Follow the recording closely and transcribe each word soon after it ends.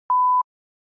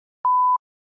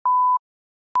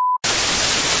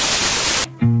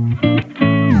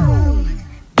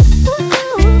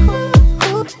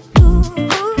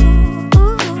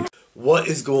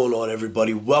is going on,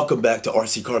 everybody? Welcome back to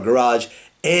RC Car Garage,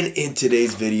 and in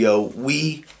today's video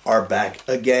we are back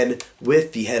again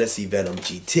with the Hennessey Venom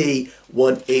GT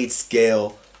 1/8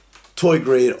 scale toy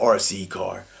grade RC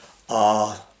car.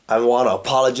 I want to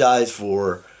apologize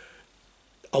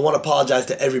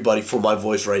to everybody for my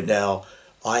voice right now.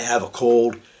 I have a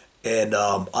cold, and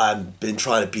I've been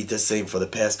trying to beat this thing for the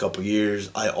past couple years.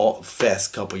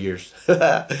 Past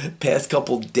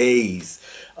couple days.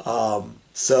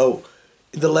 So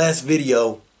in the last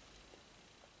video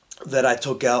that I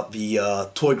took out the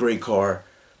toy grade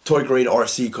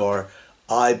RC car,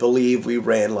 I believe we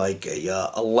ran like a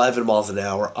 11 miles an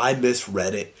hour. I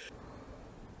misread it.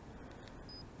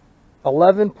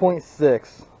 11.6.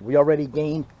 We already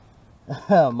gained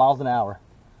miles an hour.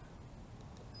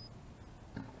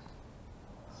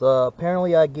 So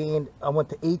apparently I went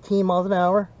to 18 miles an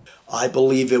hour. I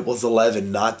believe it was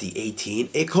 11, not the 18.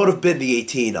 It could have been the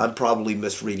 18. I'm probably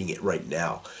misreading it right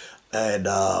now. And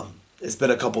it's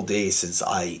been a couple days since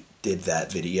I did that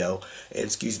video. And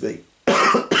excuse me.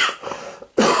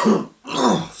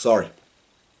 Sorry.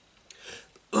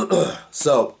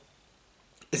 So,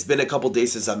 it's been a couple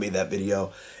days since I made that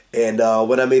video. And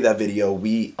when I made that video,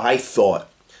 I thought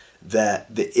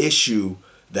that the issue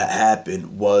that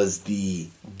happened was the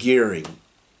gearing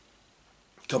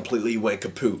completely went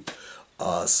kaput.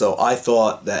 So I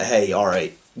thought that, hey,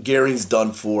 alright, gearing's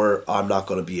done for. I'm not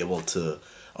going to be able to,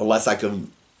 unless I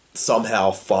can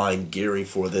somehow find gearing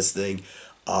for this thing,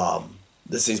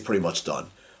 this thing's pretty much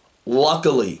done.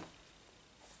 Luckily,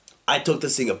 I took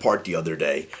this thing apart the other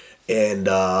day, and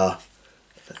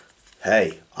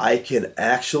hey, I can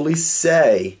actually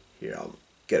say, here, I'll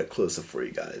get it closer for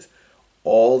you guys,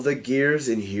 all the gears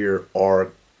in here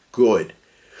are good.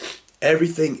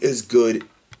 Everything is good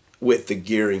with the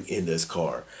gearing in this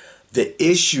car. The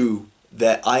issue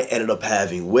that I ended up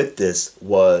having with this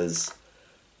was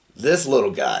this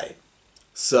little guy.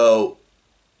 So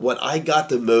when I got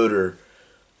the motor,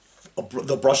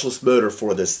 the brushless motor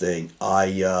for this thing, I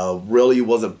really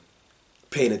wasn't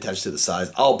paying attention to the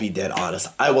size. I'll be dead honest.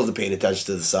 I wasn't paying attention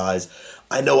to the size.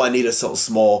 I know I needed something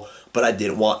small, but I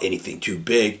didn't want anything too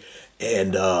big.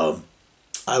 And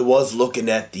I was looking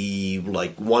at the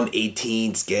like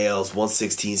 1/18 scales,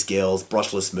 1/16 scales,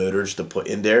 brushless motors to put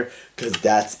in there, because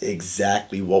that's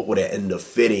exactly what would have ended up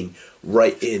fitting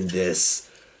right in this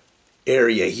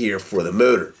area here for the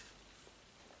motor.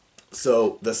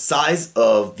 So the size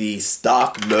of the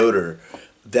stock motor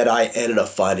that I ended up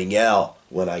finding out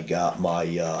when I got my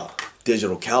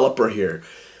digital caliper here,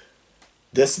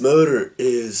 this motor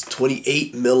is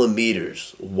 28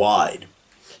 millimeters wide.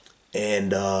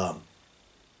 And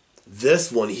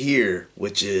this one here,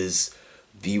 which is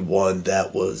the one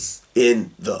that was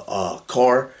in the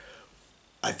car,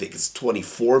 I think it's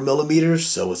 24 millimeters,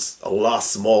 so it's a lot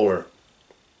smaller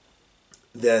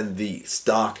than the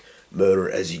stock motor,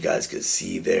 as you guys can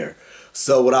see there.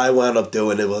 So what I wound up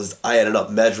doing, I ended up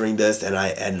measuring this, and I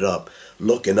ended up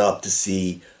looking up to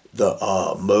see the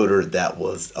motor that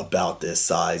was about this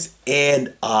size,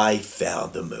 and I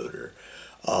found the motor.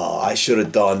 I should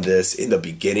have done this in the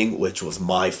beginning, which was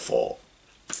my fault,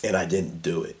 and I didn't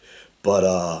do it. But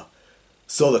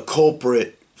so the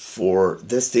culprit for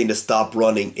this thing to stop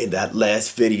running in that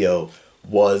last video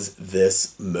was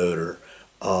this motor.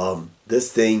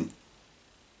 This thing,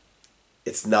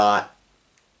 its motor's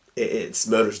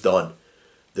done.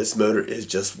 This motor is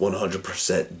just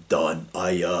 100% done.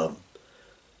 I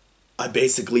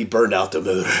basically burned out the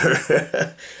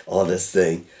motor on this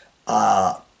thing.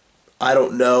 I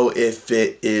don't know if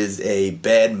it is a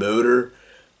bad motor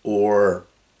or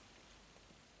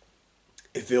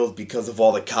if it was because of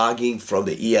all the cogging from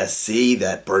the ESC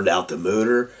that burned out the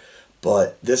motor,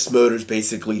 but this motor's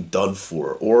basically done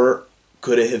for. Or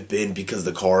could it have been because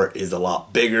the car is a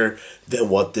lot bigger than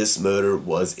what this motor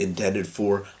was intended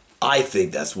for? I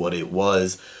think that's what it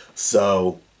was.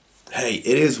 So, hey,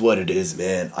 it is what it is,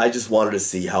 man. I just wanted to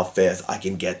see how fast I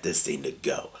can get this thing to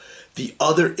go. The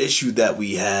other issue that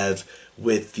we have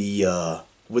with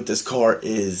this car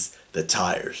is the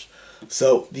tires.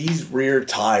 So these rear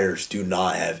tires do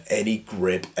not have any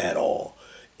grip at all.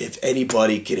 If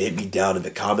anybody can hit me down in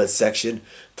the comments section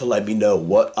to let me know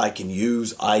what I can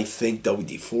use, I think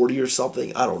WD-40 or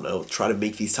something, I don't know, try to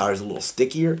make these tires a little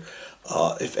stickier.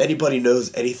 If anybody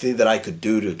knows anything that I could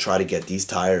do to try to get these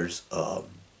tires to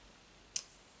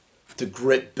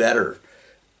grip better,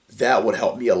 that would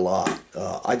help me a lot.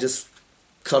 I just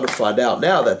come to find out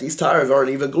now that these tires aren't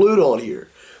even glued on here.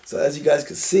 So as you guys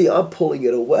can see, I'm pulling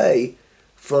it away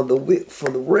from the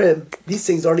rim. These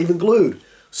things aren't even glued.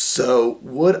 So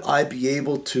would I be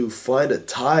able to find a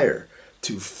tire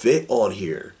to fit on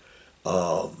here?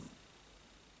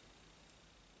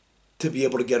 to be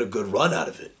able to get a good run out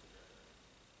of it.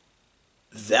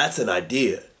 That's an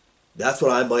idea. That's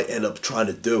what I might end up trying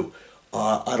to do.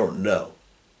 I don't know.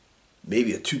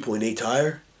 Maybe a 2.8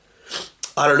 tire?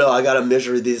 I don't know. I got to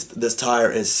measure this tire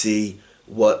and see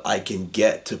what I can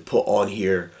get to put on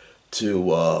here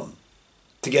to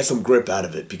get some grip out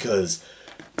of it, because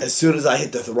as soon as I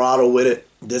hit the throttle with it,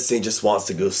 this thing just wants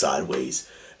to go sideways,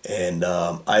 and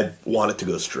I want it to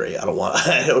go straight. I don't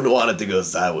want it to go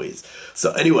sideways.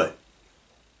 So anyway,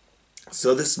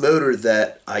 so this motor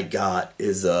that I got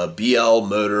is a BL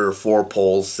motor, 4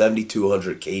 poles,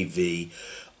 7200 kV,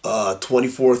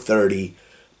 2430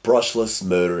 brushless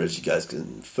motor. As you guys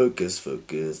can focus,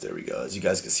 there we go. As you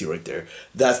guys can see right there,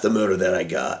 that's the motor that I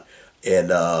got, and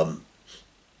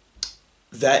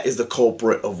that is the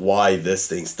culprit of why this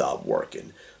thing stopped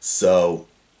working. So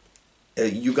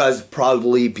you guys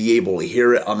probably be able to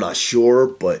hear it. I'm not sure,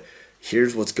 but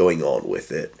here's what's going on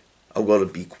with it. I'm going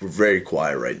to be very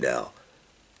quiet right now.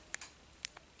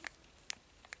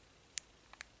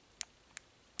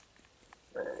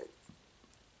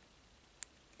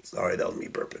 Sorry, that was me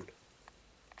burping.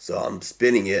 So I'm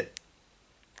spinning it,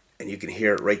 and you can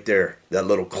hear it right there, that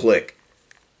little click.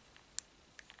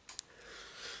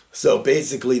 So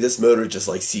basically this motor just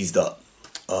like seized up.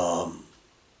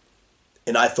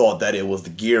 And I thought that it was the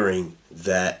gearing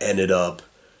that ended up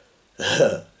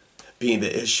being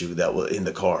the issue that was in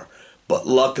the car. But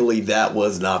luckily that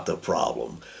was not the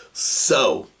problem.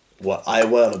 So what I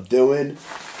wound up doing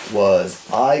was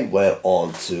I went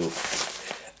on to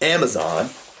Amazon,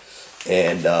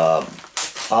 and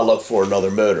I looked for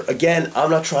another motor. Again, I'm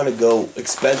not trying to go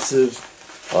expensive.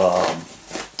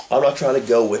 I'm not trying to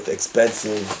go with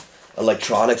expensive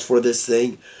electronics for this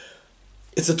thing.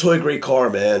 It's a toy grade car,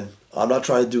 man. I'm not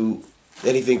trying to do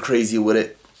anything crazy with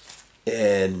it,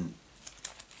 and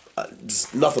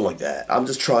just nothing like that. I'm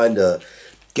just trying to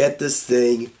get this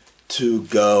thing to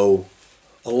go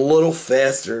a little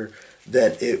faster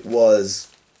than it was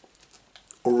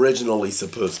originally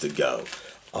supposed to go.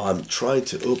 I'm trying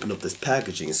to open up this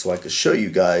packaging so I can show you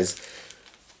guys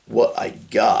what I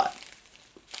got.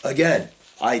 Again,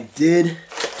 I did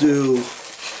do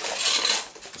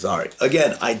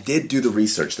the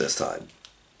research this time,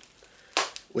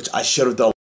 which I should have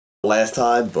done last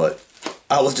time, but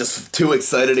I was just too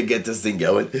excited to get this thing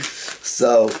going.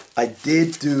 So I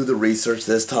did do the research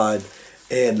this time,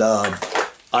 and I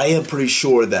am pretty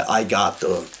sure that I got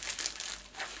the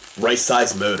right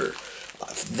size motor.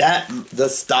 The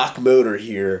stock motor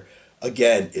here,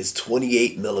 again, is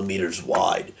 28 millimeters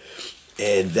wide,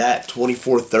 and that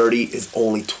 2430 is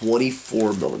only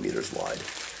 24 millimeters wide.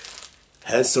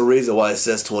 Hence the reason why it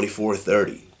says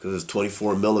 2430, because it's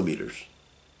 24 millimeters.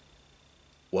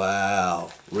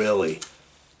 Wow, really?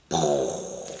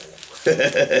 So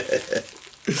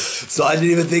I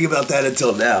didn't even think about that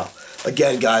until now.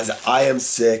 Again, guys, I am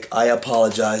sick. I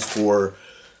apologize for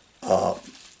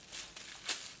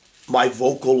my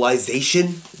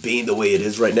vocalization being the way it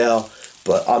is right now,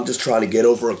 but I'm just trying to get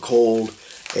over a cold,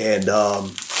 and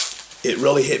it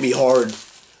really hit me hard.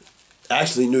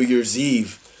 Actually, New Year's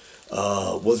Eve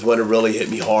was when it really hit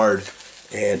me hard.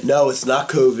 And no, it's not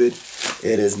COVID.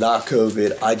 It is not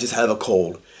COVID. I just have a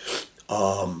cold.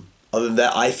 Other than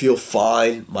that, I feel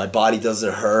fine. My body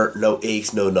doesn't hurt. No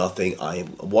aches, no nothing. I am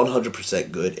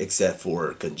 100% good, except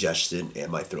for congestion and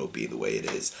my throat being the way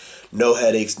it is. No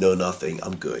headaches, no nothing.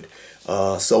 I'm good.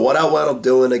 So what I wound up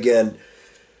doing again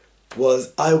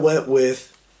was I went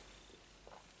with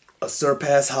a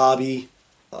Surpass Hobby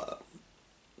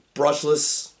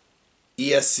brushless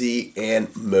ESC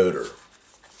and motor.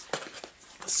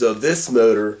 So this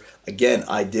motor, again,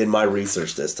 I did my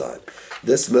research this time.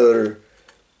 This motor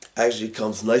actually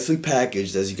comes nicely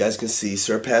packaged, as you guys can see.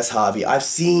 Surpass Hobby. I've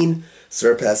seen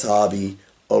Surpass Hobby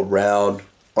around.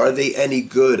 Are they any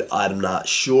good? I'm not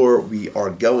sure. We are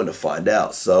going to find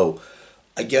out. So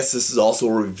I guess this is also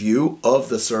a review of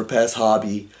the Surpass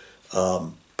Hobby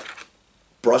brushless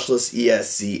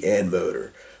ESC and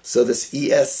motor. So this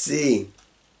ESC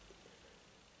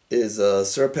is a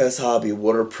Surpass Hobby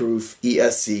waterproof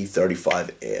ESC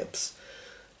 35 amps.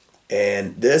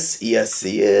 And this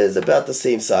ESC is about the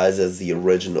same size as the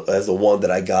original, as the one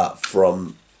that I got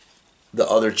from the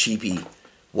other cheapy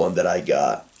one that I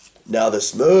got. Now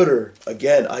this motor,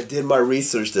 again, I did my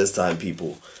research this time,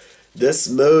 people. This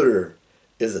motor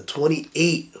is a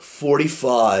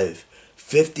 2845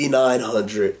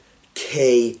 5900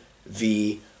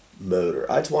 kV motor.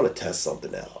 I just want to test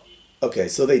something out. Okay,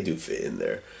 so they do fit in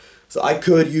there. So I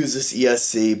could use this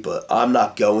ESC, but I'm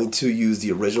not going to use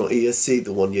the original ESC,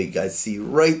 the one you guys see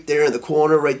right there in the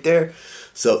corner, right there.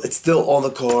 So it's still on the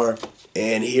car,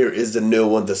 and here is the new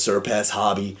one, the Surpass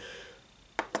Hobby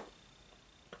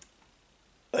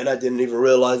and I didn't even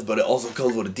realize, but it also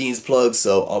comes with a Dean's plug,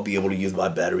 so I'll be able to use my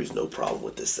batteries no problem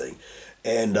with this thing.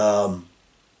 And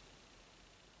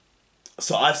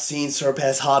so I've seen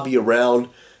Surpass Hobby around,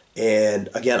 and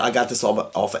again, I got this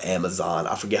off of Amazon.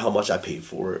 I forget how much I paid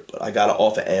for it, but I got it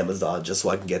off of Amazon just so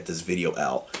I can get this video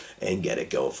out and get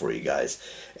it going for you guys.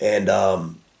 And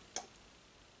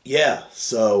yeah,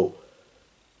 so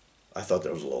I thought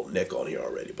there was a little nick on here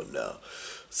already, but no.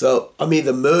 So, I mean,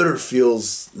 the motor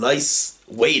feels nice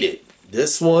weighted.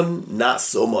 This one, not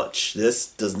so much. This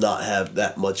does not have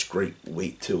that much great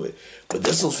weight to it. But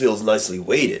this one feels nicely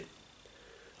weighted.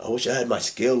 I wish I had my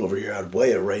scale over here. I'd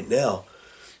weigh it right now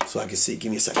so I can see.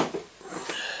 Give me a second.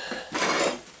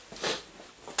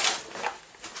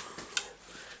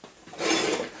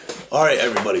 Alright,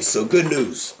 everybody. So, good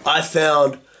news. I'm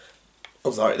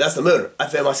sorry, that's the motor. I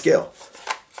found my scale.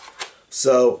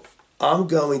 So, I'm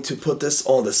going to put this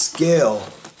on the scale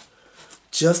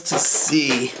just to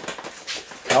see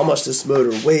how much this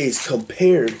motor weighs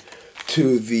compared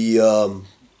to the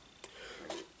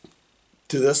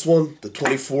to this one, the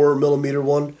 24 millimeter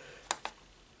one,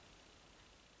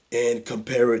 and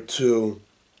compare it to,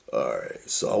 alright,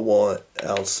 so I want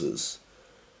ounces.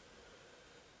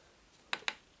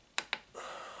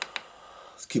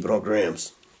 Let's keep it on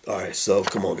grams. Alright, so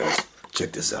come on guys,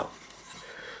 check this out.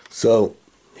 So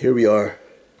here we are.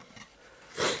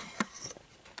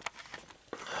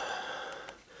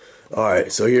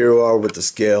 Alright, so here we are with the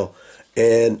scale.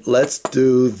 And let's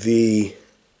do the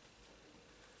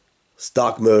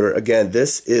stock motor. Again,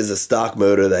 this is a stock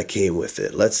motor that came with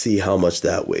it. Let's see how much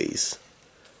that weighs.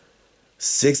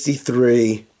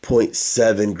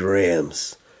 63.7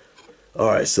 grams.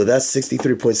 Alright, so that's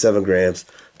 63.7 grams.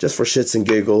 Just for shits and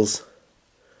giggles.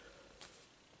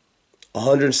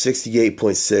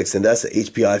 168.6, and that's the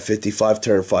HPI 55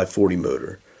 turn 540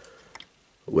 motor.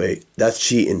 Wait, that's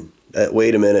cheating.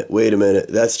 Wait a minute.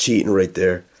 That's cheating right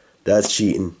there. That's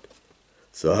cheating.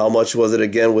 So how much was it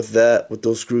again with that, with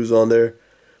those screws on there?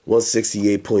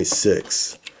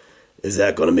 168.6. Is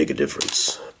that going to make a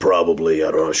difference? Probably,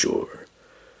 I'm not sure.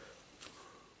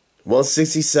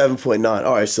 167.9.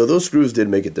 Alright, so those screws did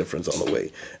make a difference on the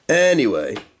weight.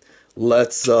 Anyway,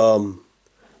 let's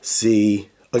see.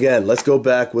 Again, let's go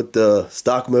back with the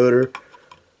stock motor.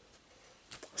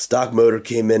 Stock motor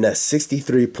came in at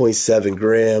 63.7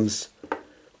 grams.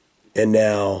 And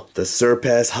now the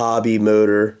Surpass Hobby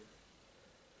motor.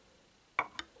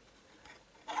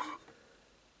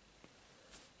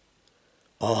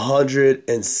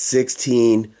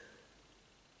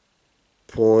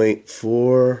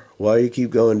 $116.4. Why do you keep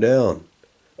going down?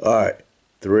 Alright,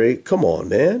 3. Come on,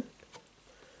 man.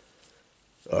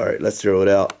 Alright, let's throw it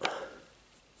out.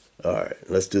 Alright,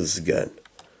 let's do this again.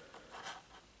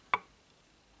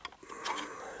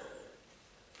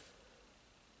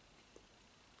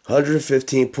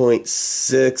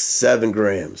 $115.67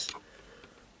 grams.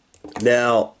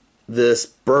 Now, this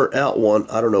burnt out one,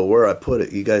 I don't know where I put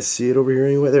it. You guys see it over here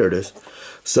anyway? There it is.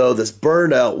 So this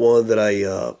burned out one that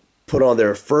I put on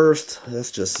there first,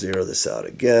 let's just zero this out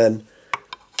again.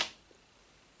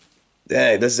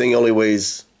 Dang, this thing only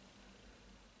weighs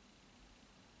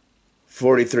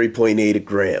 43.8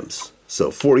 grams. So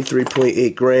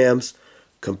 43.8 grams,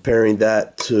 comparing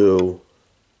that to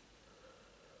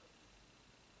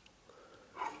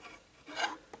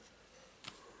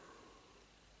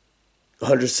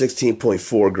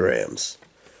 $116.4 grams.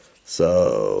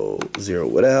 So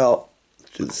zero it out.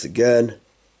 Do this again.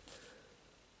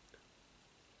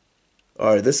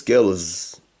 Alright, this scale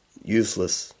is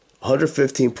useless.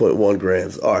 115.1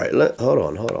 grams. Alright, hold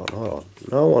on. Now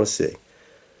I want to see.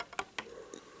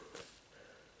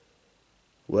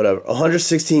 Whatever,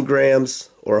 116 grams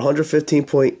or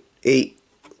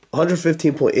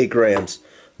 115.8 grams,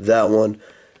 that one,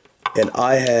 and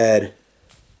I had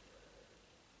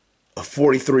a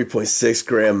 43.6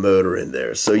 gram motor in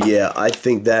there. So yeah, I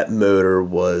think that motor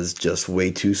was just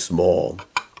way too small.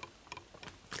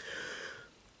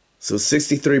 So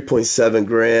 63.7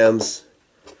 grams,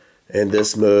 and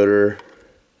this motor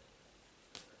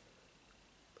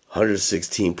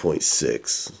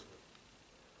 116.6.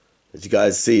 As you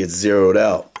guys see, it's zeroed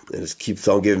out. It just keeps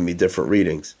on giving me different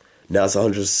readings. Now it's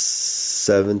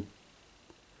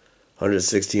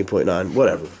 116.9,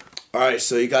 whatever. Alright,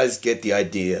 so you guys get the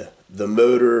idea. The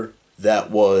motor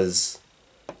that was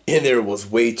in there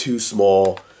was way too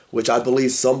small, which I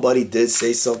believe somebody did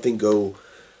say something. I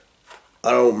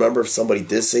don't remember if somebody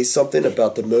did say something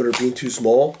about the motor being too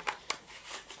small.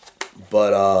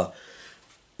 But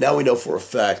now we know for a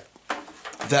fact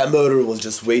that motor was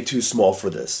just way too small for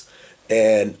this.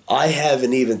 And I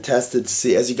haven't even tested to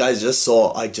see, as you guys just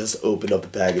saw, I just opened up the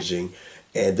packaging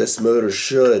And this motor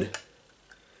should,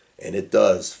 and it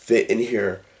does, fit in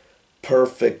here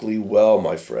perfectly well,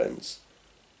 my friends.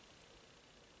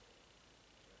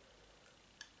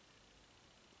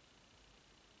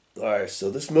 Alright, so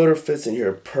this motor fits in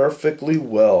here perfectly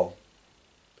well.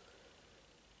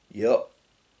 Yep.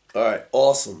 Alright,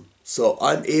 awesome. So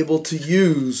I'm able to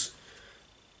use,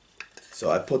 so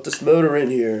I put this motor in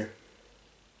here,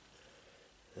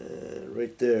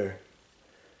 right there.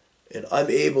 And I'm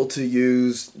able to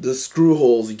use the screw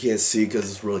holes. You can't see because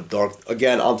it's really dark.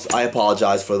 Again, I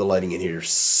apologize for the lighting in here.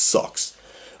 Sucks.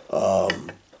 So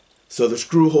the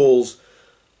screw holes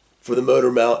for the motor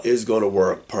mount is going to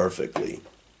work perfectly.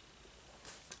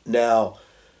 Now,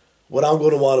 what I'm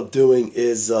going to wind up doing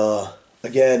is,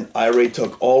 again, I already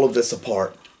took all of this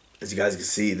apart. As you guys can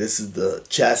see, this is the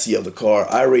chassis of the car.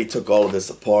 I already took all of this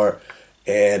apart,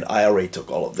 and I already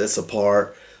took all of this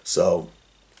apart. So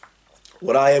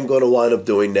what I am going to wind up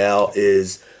doing now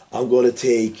is I'm going to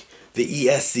take the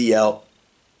ESC out.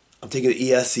 I'm taking the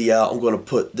ESC out. I'm going to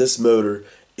put this motor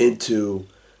into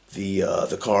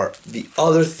the car. The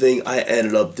other thing I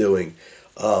ended up doing,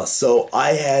 so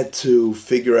I had to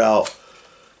figure out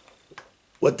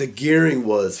what the gearing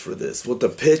was for this, what the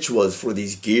pitch was for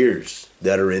these gears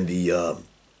that are in the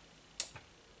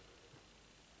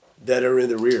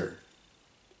rear.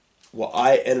 What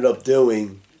I ended up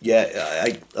doing,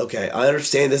 I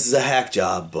understand this is a hack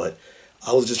job, but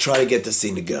I was just trying to get this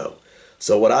thing to go.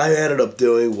 So what I ended up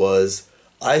doing was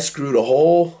I screwed a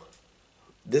hole.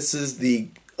 This is the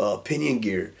pinion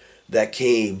gear that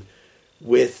came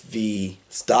with the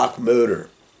stock motor.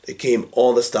 It came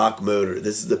on the stock motor.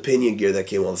 This is the pinion gear that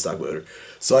came on the stock motor.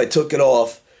 So I took it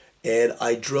off and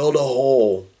I drilled a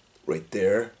hole right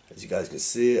there. As you guys can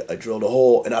see, I drilled a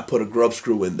hole and I put a grub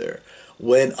screw in there.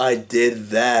 When I did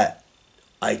that,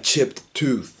 I chipped a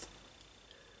tooth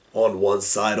on one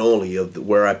side only of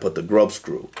where I put the grub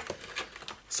screw.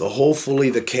 So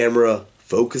hopefully the camera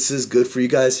focuses good for you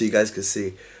guys so you guys can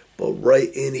see. But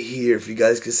right in here, if you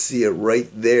guys can see it right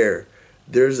there,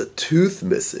 there's a tooth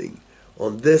missing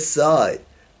on this side.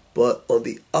 But on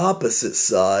the opposite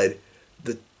side,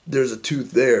 there's a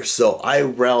tooth there. So I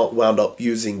wound up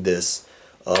using this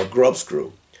grub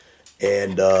screw.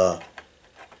 And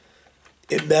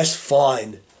it meshed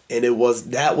fine. And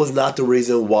that was not the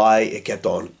reason why it kept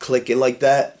on clicking like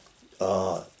that.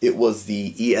 It was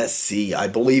the ESC. I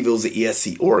believe it was the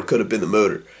ESC, or it could have been the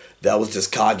motor. That was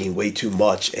just cogging way too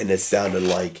much, and it sounded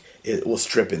like it was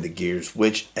stripping the gears,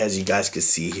 which, as you guys can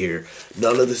see here,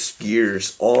 none of the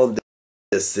gears on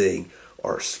this thing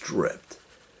are stripped.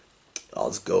 I'll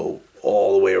just go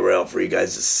all the way around for you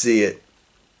guys to see it.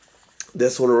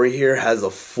 This one right here has a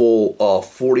full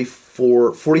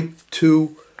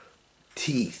 42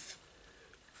 teeth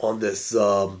on this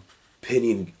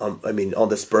pinion, on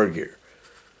the spur gear.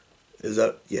 Is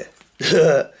that, yeah.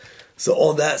 So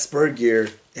on that spur gear,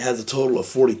 it has a total of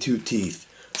 42 teeth.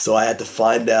 So I had to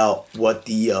find out what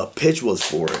the pitch was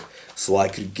for it, so I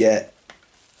could get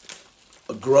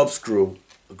a grub screw,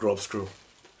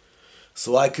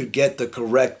 so I could get the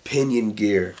correct pinion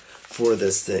gear for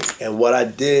this thing. And what I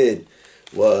did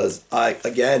was, I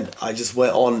just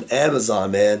went on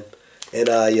Amazon, man, and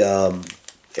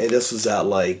and this was at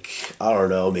like, I don't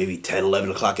know, maybe 10,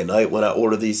 11 o'clock at night when I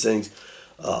ordered these things.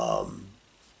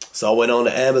 So I went on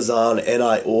to Amazon and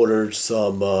I ordered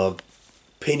some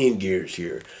pinion gears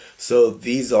here. So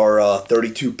these are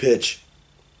 32 pitch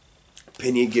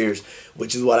pinion gears,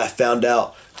 which is what I found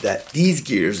out that these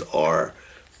gears are.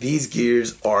 These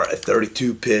gears are a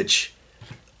 32 pitch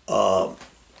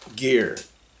gear.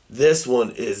 This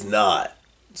one is not.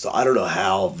 So I don't know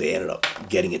how they ended up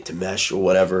getting it to mesh or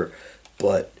whatever,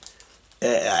 but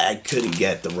I couldn't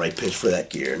get the right pitch for that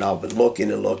gear, and I've been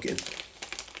looking and looking.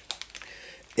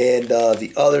 And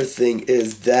the other thing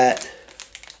is that,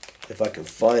 if I can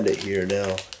find it here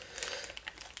now,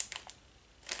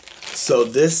 so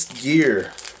this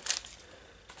gear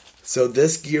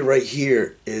right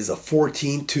here is a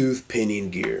 14 tooth pinion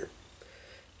gear.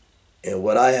 And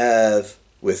what I have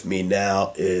with me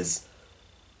now is,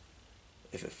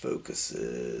 if it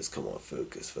focuses, come on,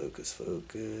 focus.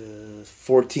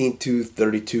 14 tooth,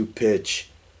 32 pitch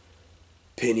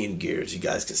pinion gears. You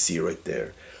guys can see right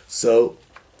there. So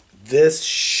this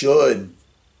should,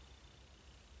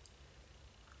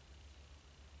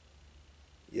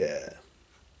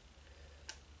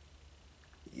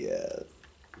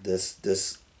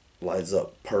 this lines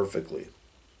up perfectly.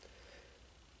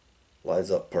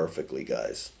 Lines up perfectly,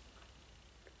 guys.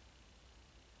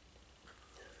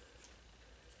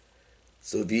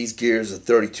 So these gears, a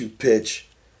 32 pitch,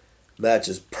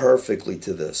 matches perfectly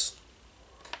to this,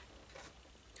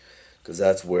 because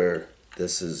that's where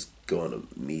this is going to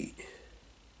meet.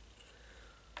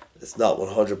 It's not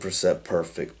 100%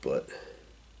 perfect, but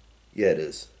yeah, it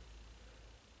is.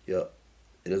 Yep,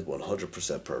 it is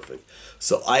 100% perfect.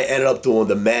 So I ended up doing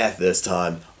the math this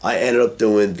time. I ended up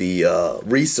doing the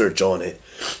research on it,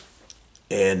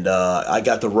 and I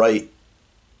got the right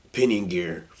pinion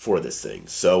gear for this thing.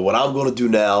 So what I'm going to do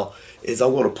now is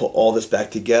I'm going to put all this back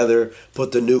together,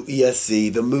 put the new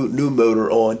ESC, the new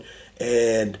motor on,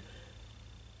 and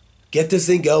get this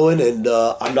thing going. And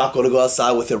I'm not going to go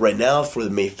outside with it right now for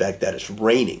the main fact that it's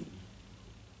raining.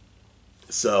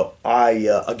 So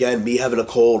again, me having a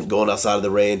cold, going outside in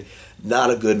the rain, not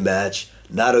a good match,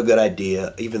 not a good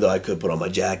idea, even though I could put on my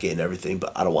jacket and everything,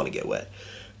 but I don't want to get wet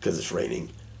because it's raining.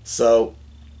 So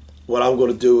what I'm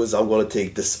going to do is I'm going to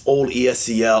take this old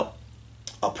ESC out.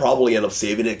 I'll probably end up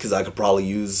saving it because I could probably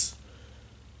use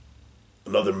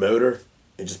another motor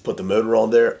and just put the motor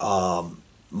on there.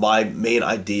 My main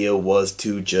idea was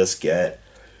to just get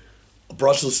a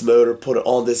brushless motor, put it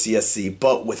on this ESC,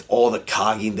 but with all the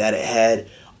cogging that it had,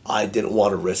 I didn't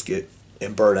want to risk it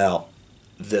and burn out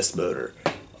this motor.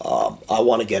 I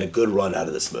want to get a good run out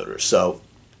of this motor. So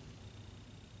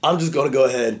I'm just going to go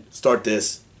ahead, start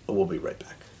this, and we'll be right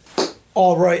back.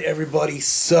 All right, everybody,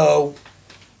 so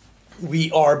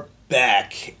we are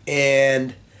back,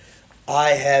 and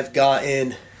I have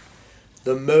gotten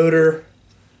the motor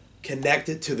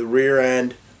connected to the rear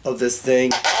end of this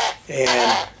thing,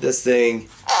 and this thing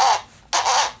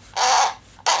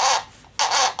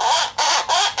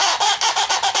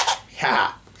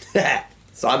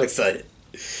so I'm excited.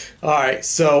 Alright,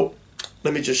 so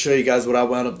let me just show you guys what I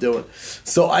wound up doing.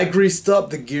 So I greased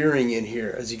up the gearing in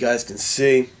here, as you guys can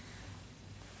see.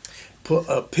 Put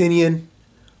a pinion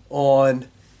on.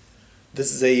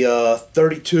 This is a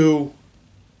 32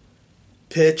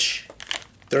 pitch.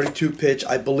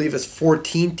 I believe it's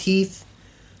 14 teeth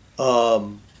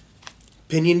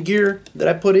pinion gear that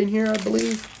I put in here, I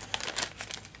believe.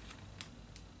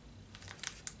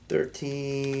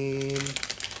 13.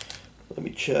 Let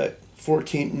me check.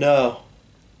 14. No,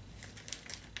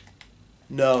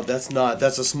 that's not.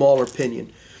 That's a smaller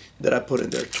pinion that I put in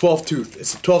there. 12 tooth.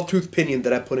 It's a 12 tooth pinion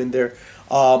that I put in there.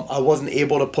 I wasn't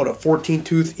able to put a 14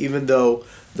 tooth, even though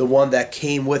the one that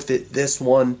came with it, this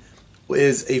one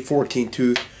is a 14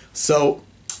 tooth. So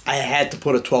I had to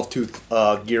put a 12 tooth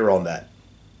gear on that.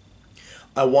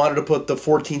 I wanted to put the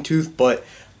 14 tooth, but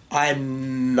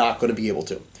I'm not going to be able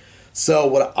to. So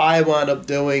what I wound up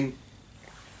doing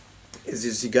is,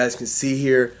 as you guys can see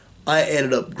here, I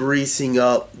ended up greasing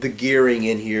up the gearing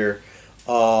in here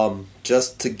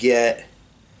just to get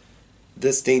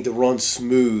this thing to run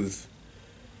smooth.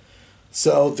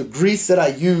 So the grease that I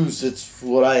used, it's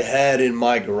what I had in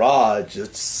my garage.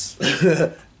 It's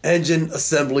engine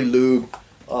assembly lube.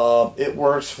 It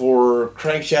works for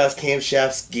crankshafts,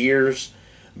 camshafts, gears,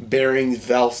 bearings,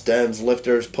 valve stems,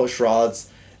 lifters, push rods,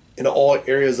 in all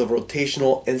areas of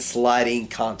rotational and sliding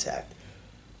contact.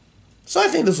 So I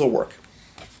think this will work.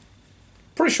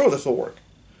 Pretty sure this will work.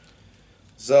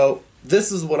 So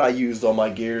this is what I used on my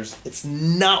gears. It's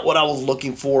not what I was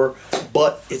looking for,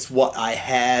 but it's what I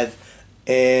have,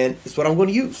 and it's what I'm going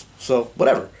to use. So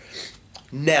whatever.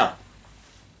 Now,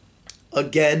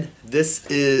 again, this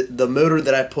is the motor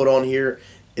that I put on here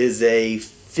is a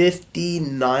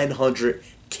 5900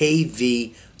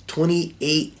 kV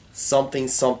 28 something.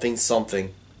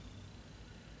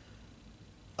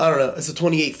 I don't know. It's a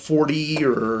 2840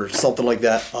 or something like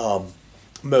that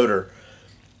motor.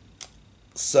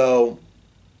 So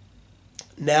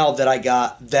now that I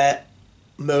got that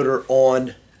motor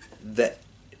on the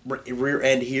rear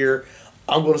end here,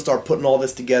 I'm going to start putting all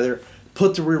this together,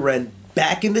 put the rear end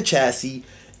back in the chassis,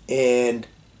 and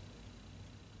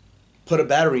put a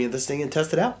battery in this thing and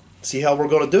test it out. See how we're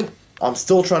going to do. I'm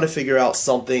still trying to figure out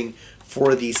something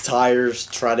for these tires,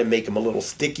 trying to make them a little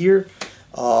stickier.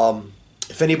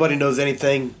 If anybody knows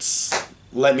anything,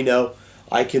 let me know.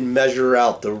 I can measure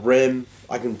out the rim.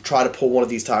 I can try to pull one of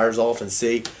these tires off and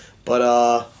see.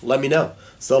 But let me know.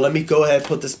 So let me go ahead and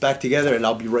put this back together, and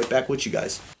I'll be right back with you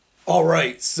guys.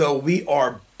 Alright, so we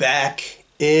are back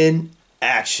in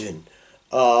action.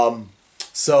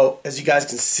 So as you guys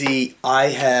can see, I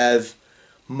have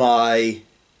my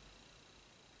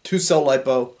 2-cell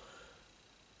LiPo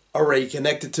already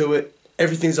connected to it.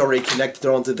 Everything's already connected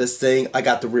onto this thing. I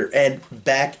got the rear end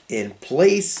back in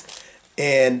place,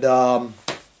 and I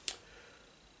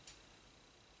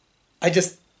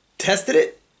just tested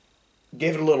it,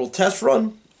 gave it a little test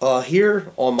run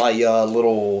here on my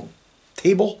little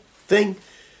table thing,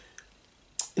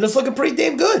 and it's looking pretty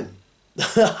damn good.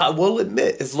 I will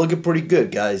admit, it's looking pretty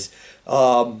good, guys.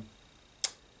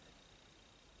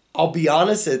 I'll be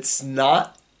honest, it's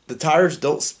not. The tires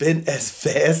don't spin as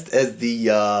fast as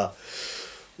the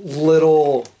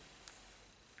little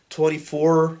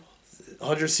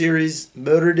 2400 series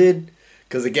motor did.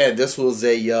 Because again, this was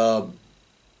a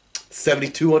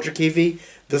 7200 kV.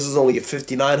 This is only a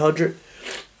 5900.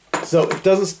 So it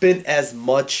doesn't spin as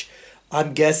much.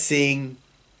 I'm guessing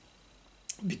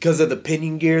because of the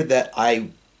pinion gear that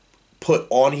I put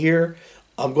on here,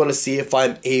 I'm going to see if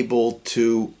I'm able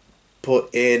to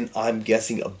put in, I'm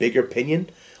guessing, a bigger pinion.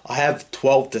 I have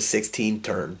 12 to 16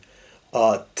 turn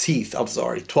teeth. I'm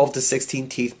sorry, 12 to 16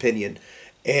 teeth pinion.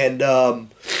 And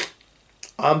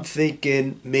I'm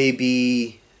thinking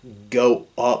maybe go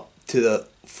up to the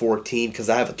 14 because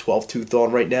I have a 12 tooth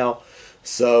on right now.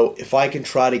 So if I can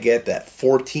try to get that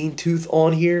 14 tooth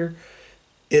on here,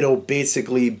 it'll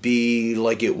basically be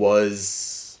like it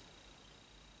was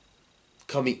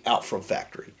coming out from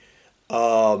factory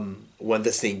when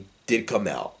this thing did come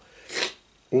out.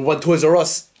 When Toys R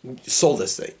Us sold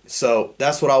this thing. So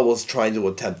that's what I was trying to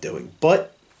attempt doing.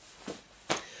 But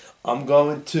I'm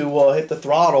going to hit the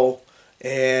throttle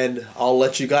and I'll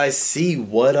let you guys see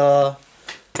what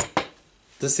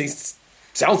this thing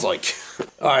sounds like.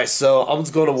 Alright, so I'm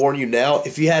just going to warn you now.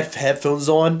 If you have headphones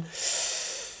on,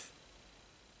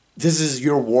 this is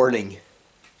your warning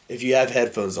if you have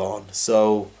headphones on.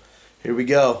 So here we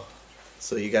go.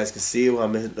 So you guys can see when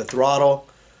I'm hitting the throttle.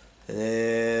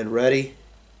 And ready?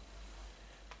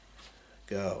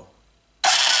 Go.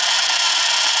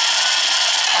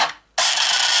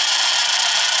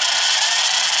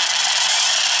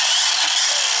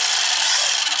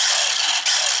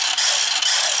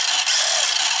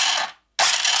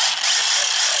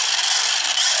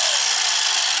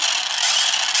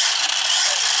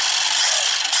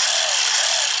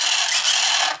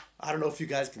 I don't know if you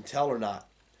guys can tell or not,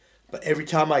 but every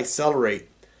time I accelerate,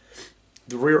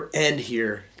 the rear end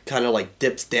here kind of like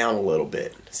dips down a little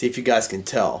bit. See if you guys can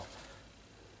tell.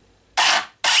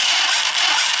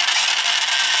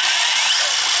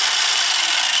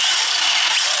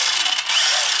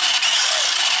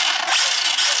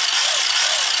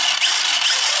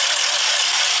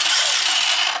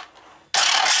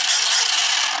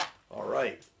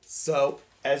 Alright, so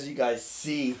as you guys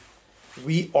see,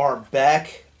 we are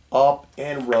back up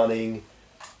and running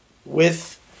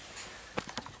with,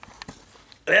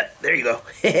 yeah, there you go.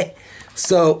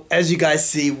 So as you guys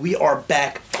see, we are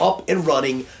back up and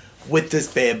running with this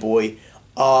bad boy.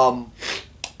 I'm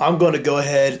going to go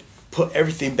ahead, put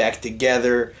everything back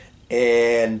together,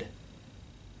 and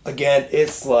again,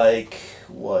 it's like,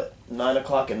 what, 9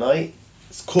 o'clock at night?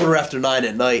 It's 9:15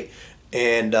 at night,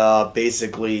 and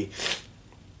basically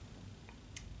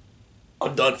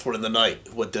I'm done for the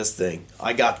night with this thing.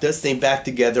 I got this thing back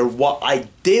together. What I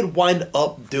did wind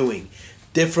up doing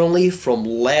differently from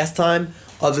last time,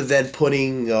 other than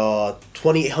putting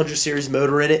 2800 series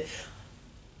motor in it,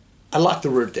 I locked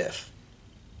the rear diff.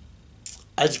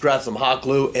 I just grabbed some hot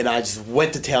glue and I just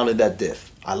went to town in that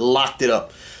diff. I locked it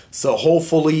up. So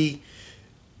hopefully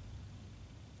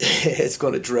it's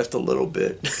going to drift a little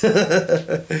bit.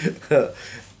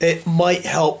 It might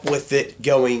help with it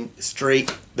going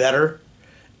straight better.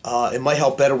 It might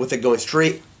help better with it going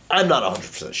straight. I'm not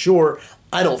 100% sure.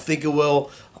 I don't think it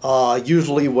will.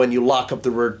 Usually when you lock up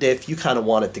the rear diff, you kind of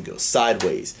want it to go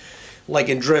sideways. Like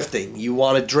in drifting, you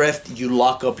want to drift, you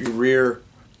lock up your rear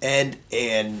end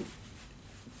and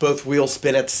both wheels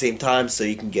spin at the same time so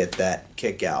you can get that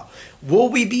kick out. Will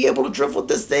we be able to drift with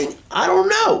this thing? I don't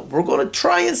know. We're going to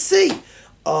try and see.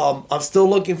 I'm still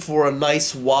looking for a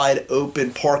nice wide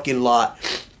open parking lot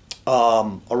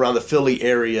around the Philly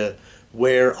area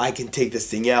where I can take this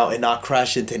thing out and not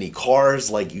crash into any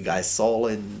cars like you guys saw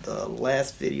in the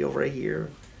last video right here.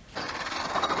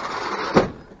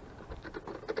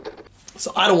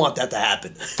 So I don't want that to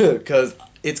happen because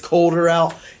it's colder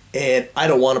out and I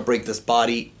don't want to break this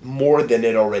body more than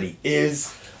it already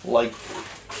is. Like,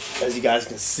 as you guys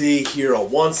can see here on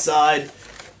one side,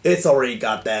 it's already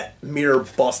got that mirror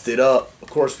busted up. Of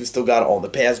course, we still got it on the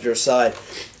passenger side.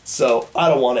 So I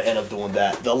don't want to end up doing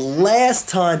that. The last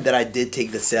time that I did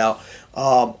take this out,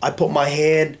 I put my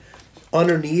hand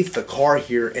underneath the car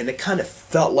here and it kind of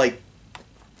felt like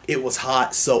it was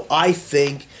hot. So I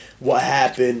think what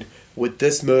happened with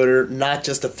this motor, not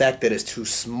just the fact that it's too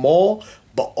small,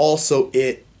 but also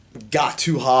it got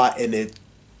too hot and it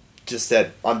just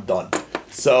said, I'm done.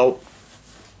 So,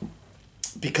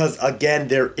 because again,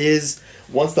 there is,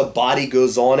 once the body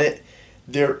goes on it,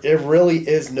 it really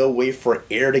is no way for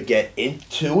air to get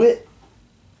into it.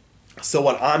 So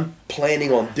what I'm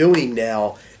planning on doing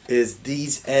now is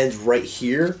these ends right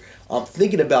here. I'm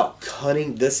thinking about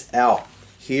cutting this out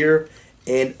here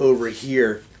and over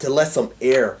here to let some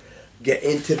air get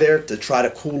into there to try to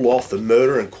cool off the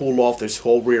motor and cool off this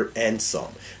whole rear end some,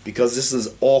 because this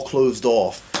is all closed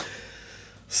off.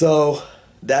 So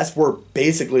that's where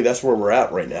we're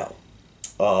at right now.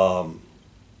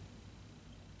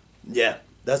 Yeah,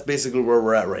 that's basically where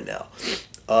we're at right now.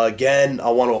 Again, I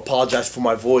want to apologize for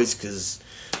my voice because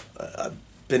I've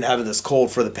been having this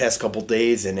cold for the past couple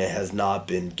days and it has not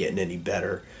been getting any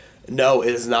better. No,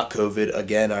 it is not COVID.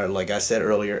 Again, like I said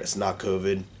earlier, it's not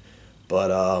COVID.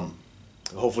 But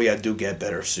hopefully I do get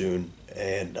better soon.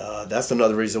 And that's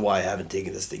another reason why I haven't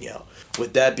taken this thing out.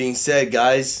 With that being said,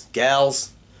 guys,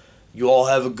 gals, you all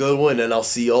have a good one, and I'll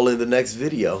see y'all in the next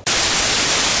video.